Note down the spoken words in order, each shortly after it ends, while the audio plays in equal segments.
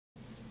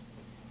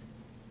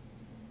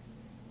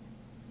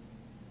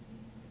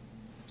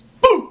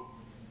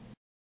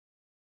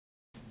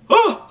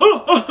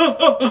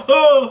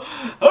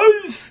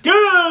I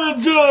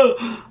scared you.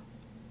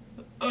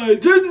 I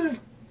didn't.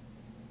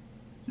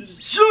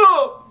 Shut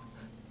up.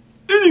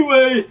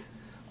 Anyway,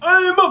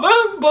 I am a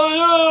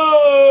vampire.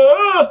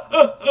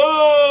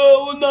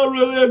 Well, not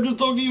really. I'm just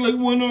talking like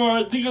one, or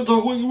I think I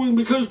talk like one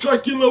because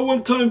Dracula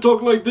one time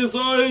talked like this.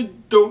 I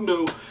don't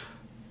know.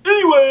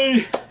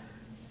 Anyway,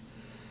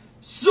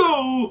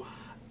 so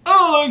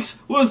Alex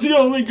was the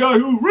only guy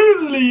who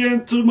really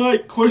answered my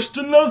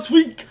question last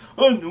week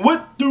on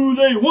what do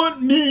they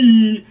want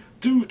me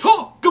to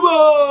talk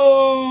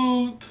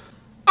about.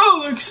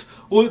 Alex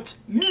wants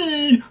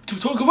me to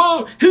talk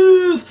about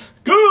his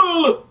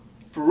girlfriend.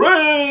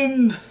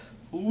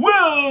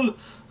 Well,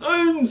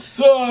 I'm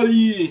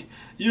sorry.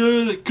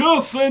 Your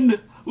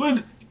girlfriend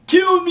would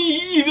kill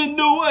me even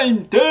though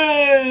I'm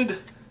dead.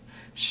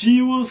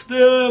 She will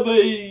stab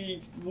a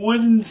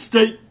wooden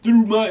stake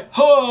through my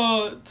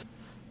heart.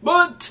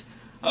 But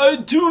I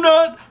do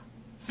not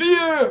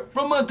fear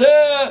from a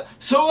dare,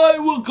 so I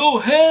will go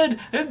ahead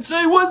and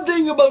say one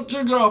thing about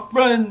your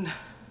girlfriend.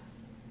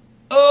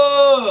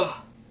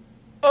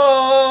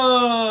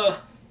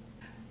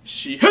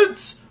 She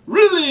hits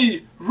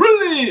really,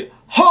 really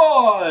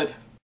hard.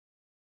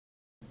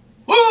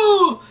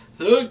 Well,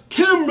 the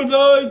camera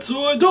died,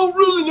 so I don't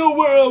really know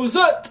where I was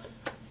at.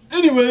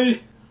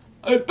 Anyway,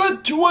 I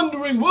bet you're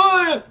wondering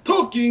why I'm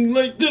talking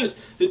like this.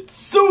 It's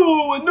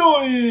so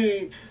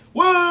annoying.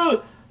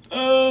 Well,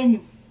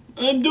 I'm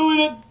doing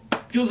it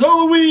because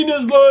Halloween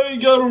is like, I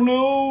don't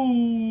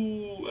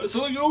know. I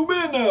sound like an old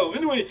man now.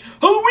 Anyway,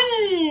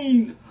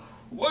 Halloween!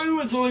 Why do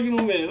I sound like an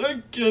old man?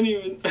 I can't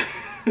even.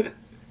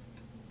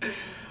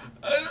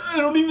 I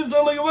don't even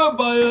sound like a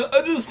vampire.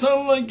 I just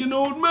sound like an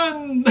old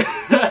man.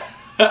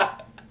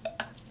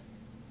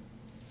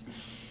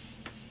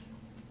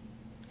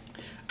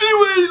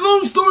 Anyway,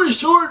 long story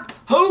short,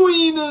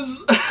 Halloween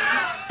is...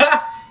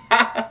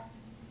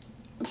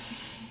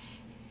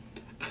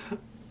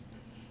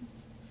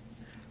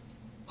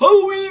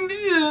 Halloween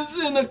is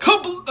in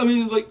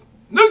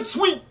next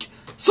week.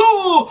 So,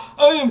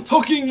 I am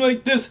talking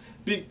like this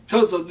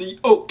because of the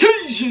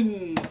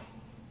occasion.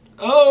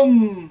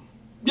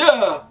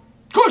 Yeah.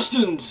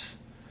 Questions.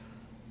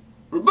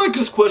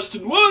 Rebecca's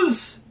question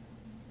was,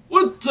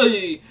 what's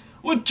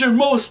your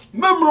most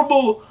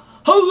memorable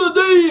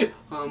holiday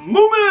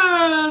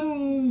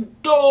moment?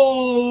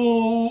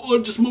 Or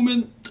just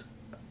moment?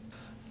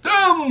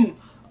 Damn,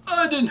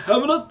 I didn't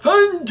have enough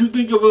time to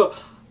think of a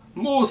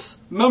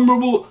most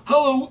memorable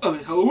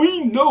holiday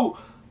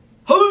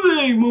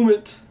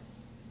moment.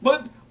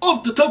 But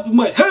off the top of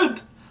my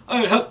head,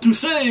 I have to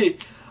say,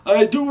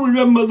 I do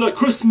remember the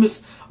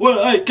Christmas where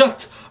I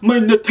got my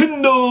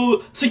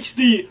Nintendo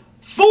 64.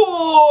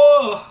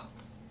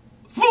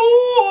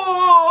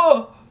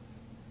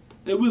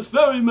 It was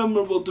very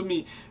memorable to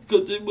me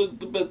because it was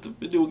the best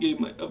video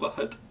game I ever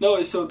had. Now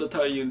I sound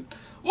Italian.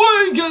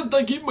 Why can't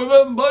I keep my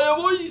vampire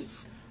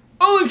voice?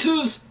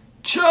 Alex's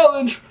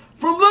challenge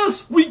from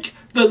last week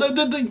that I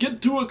didn't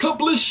get to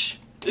accomplish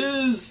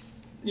is,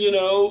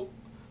 I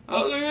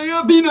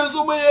got penis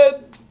on my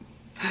head.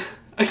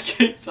 I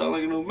can't sound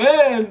like an old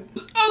man.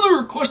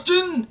 Other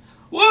question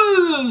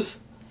was,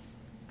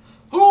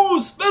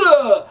 who's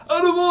better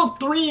out of all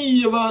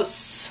three of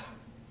us?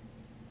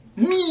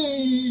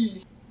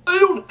 Me. I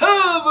don't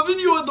have a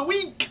video of the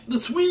week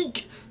this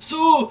week,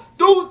 so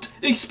don't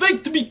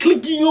expect to be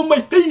clicking on my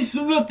face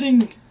or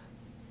nothing.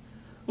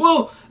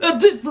 Well,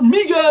 that's it for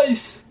me,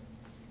 guys.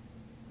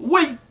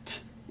 Wait,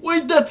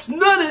 that's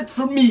not it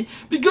for me,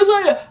 because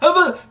I have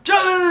a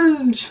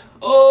challenge.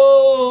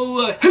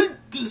 Oh, I hate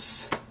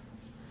this.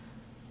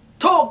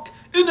 Talk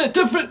in a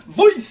different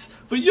voice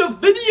for your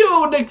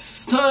video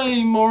next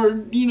time,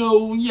 or,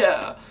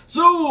 yeah.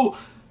 So,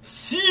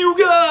 see you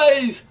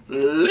guys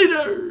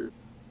later.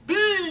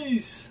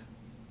 Peace.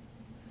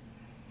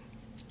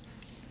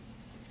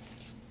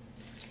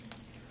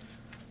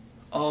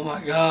 Oh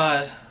my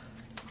God.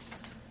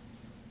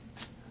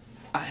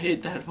 I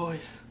hate that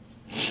voice.